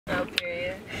Oh,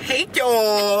 period. Hey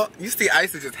y'all! You see,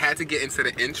 Isis just had to get into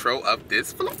the intro of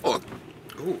this vlog.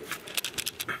 Ooh.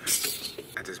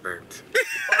 I just burped.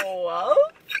 Oh, well.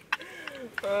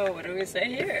 Oh, what do we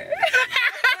say here?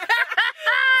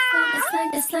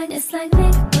 It's like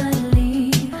make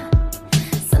believe,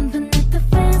 something that the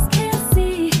fans can't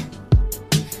see,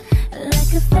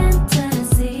 like a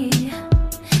fantasy,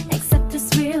 except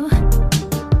it's real.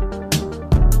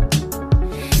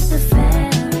 The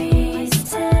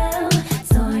fairies tell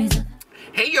stories.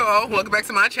 Hey y'all, welcome back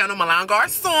to my channel, Milan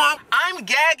Garçon. I'm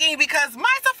gagging because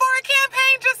my Sephora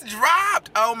campaign just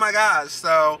dropped. Oh my gosh,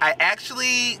 so I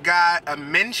actually got a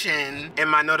mention in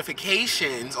my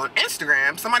notifications on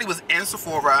Instagram. Somebody was in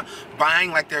Sephora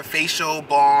buying like their facial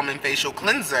balm and facial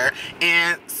cleanser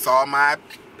and saw my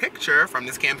picture from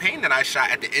this campaign that I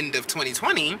shot at the end of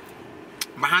 2020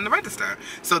 behind the register.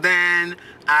 So then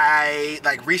I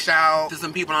like reached out to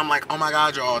some people and I'm like, oh my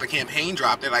god y'all, the campaign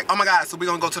dropped. They're like, oh my god, so we're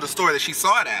gonna go to the store that she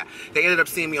saw it at. They ended up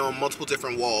seeing me on multiple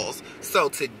different walls. So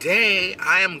today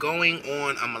I am going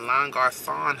on a Milan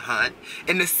Garçon hunt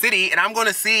in the city and I'm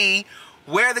gonna see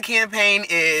where the campaign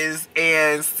is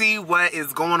and see what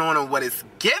is going on and what it's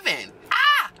given.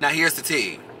 Ah! Now here's the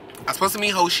tea. I'm supposed to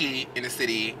meet Hoshi in the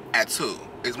city at 2.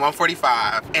 It's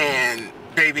 1:45 and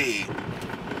baby,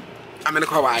 I'm in the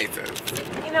car with Isis.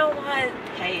 You know what?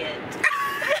 Pay it.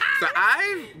 So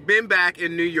I've been back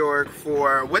in New York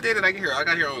for, what day did I get here? I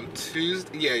got here on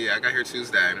Tuesday. Yeah, I got here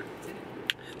Tuesday.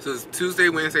 So it's Tuesday,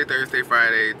 Wednesday, Thursday,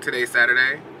 Friday. Today's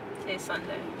Saturday? Today's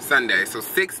Sunday. Sunday, so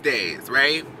 6 days,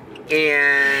 right?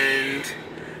 And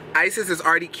Isis has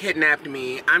already kidnapped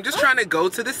me. I'm just trying to go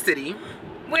to the city.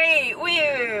 Wait.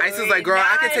 Isis is like, girl,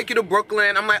 I can take you to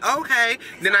Brooklyn. I'm like, okay.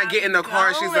 Then I get in the car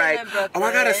and she's like, oh,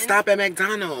 I gotta stop at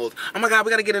McDonald's. Oh my god,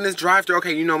 we gotta get in this drive-thru.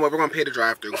 Okay, you know what? We're gonna pay the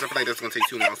drive-thru because I feel like that's gonna take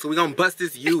too long. So we're gonna bust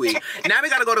this Yui. Now we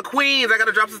gotta go to Queens. I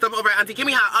gotta drop some stuff over at Auntie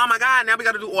Kimmy house. Oh my god, now we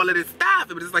gotta do all of this stuff.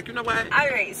 But it's like, you know what?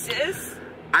 Alright, sis.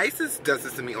 Isis does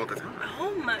this to me all the time.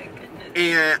 Oh my goodness.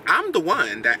 And I'm the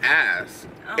one that asked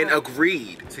and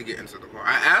agreed to get into the car.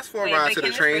 I asked for a ride to the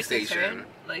train station. Turn?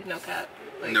 Like, no cap.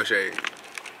 Like, no shade.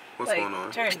 What's like, going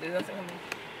on? Turn, there's nothing coming.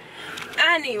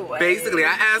 Anyway. Basically,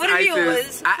 I asked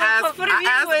Isis. For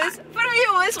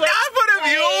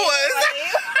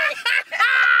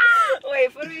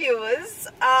the viewers,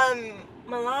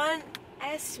 Milan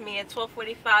asked me at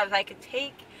 12:45 if I could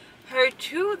take her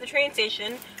to the train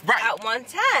station at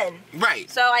 1:10.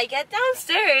 Right. So I get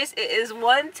downstairs. It was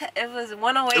 1:08. It was a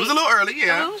little early,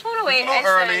 yeah. So it was 1:08. A little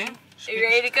early. Are you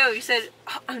ready to go? You said,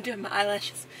 oh, I'm doing my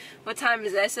eyelashes. What time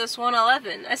is it? I said, it's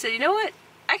 1:11. I said, you know what?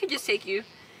 I could just take you.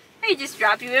 I could just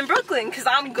drop you in Brooklyn because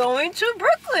I'm going to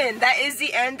Brooklyn. That is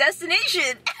the end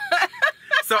destination.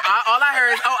 So all I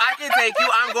heard is, oh, I can take you.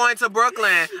 I'm going to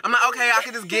Brooklyn. I'm like, okay, I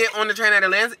can just get on the train at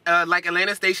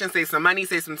Atlanta Station, save some money,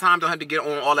 save some time. Don't have to get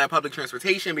on all that public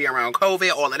transportation, be around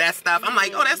COVID, all of that stuff. I'm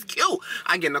like, oh, that's cute.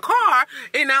 I get in the car.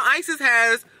 And now Isis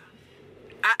has,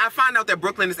 I find out that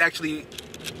Brooklyn is actually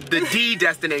the D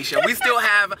destination. We still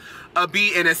have a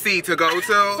B and a C to go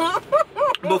to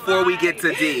before we get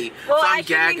to D. Well, so I'm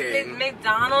actually, gagging.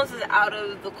 McDonald's is out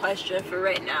of the question for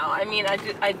right now. I mean,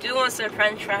 I do want some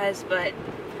French fries, but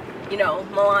you know,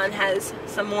 Milan has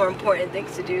some more important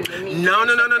things to do than me. No. I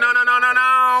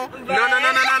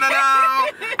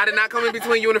did not come in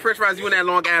between you and the French fries. You in that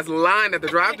long ass line at the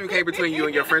drive-thru came between you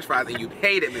and your French fries, and you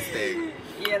paid it, mistake.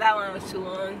 Yeah, that one was too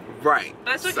long. Right.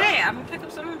 But it's okay. So. I'm gonna pick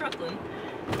up some in Brooklyn.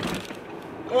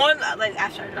 One, like,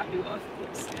 after I drop you off.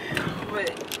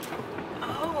 But,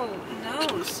 oh,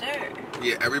 no, sir.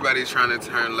 Yeah, everybody's trying to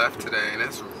turn left today, and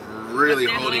that's really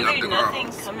holding up the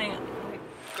girls. Coming up.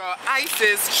 Girl,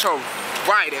 Isis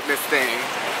tried it, Miss Thing.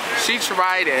 She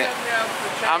tried it.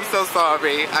 I'm so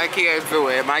sorry. I can't do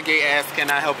it. My gay ass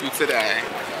cannot help you today.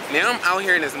 Now I'm out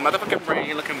here in this motherfucking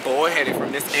rain looking bald-headed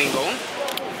from this angle,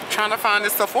 trying to find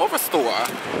this Sephora store.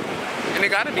 And it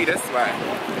gotta be this way.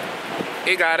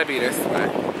 It gotta be this way.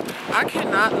 I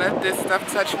cannot let this stuff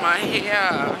touch my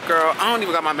hair. Girl, I don't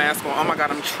even got my mask on. Oh my god,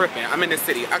 I'm tripping. I'm in the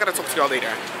city. I gotta talk to y'all later.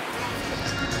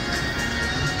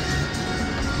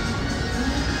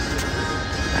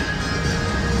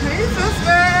 Hey,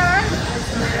 sister!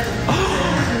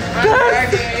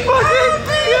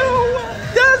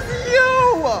 That's you!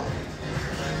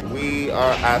 We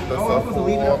are at the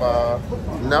Sephora.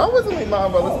 No, I wasn't leaving my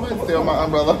umbrella. Somebody steal my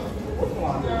umbrella.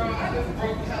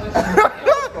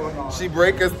 She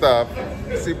breaking stuff.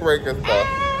 She breaking stuff.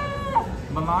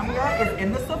 Melania is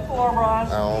in the Sephora.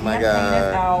 Oh my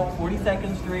god. Out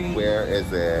 42nd Street. Where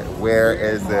is it? Where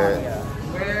is it?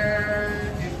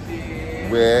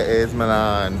 Where is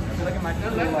Milan? Look at my Is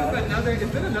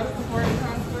it another Sephora in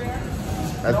Times Square?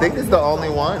 I think it's the only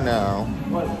one now.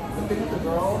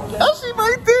 Oh, she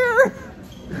right there.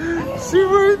 She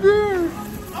right there.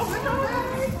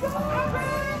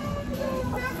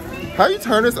 How you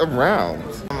turn this around?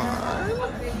 Come on.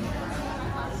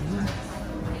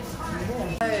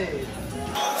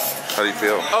 How do you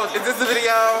feel? Oh, is this the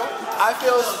video? I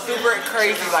feel super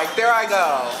crazy. Like, there I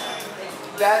go.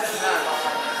 That's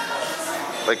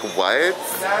nuts. Like what?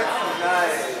 That's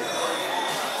nuts.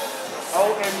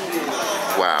 OMG.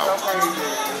 Wow. So crazy.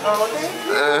 Oh, thank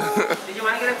you. Did you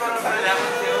want to get a photo for that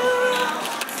one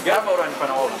too? Get a photo in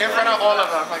front of all of them. In front of all of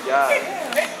them. Like, yeah.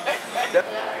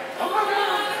 Oh my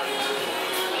god.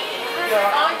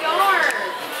 Oh, yours.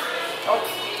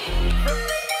 Oh.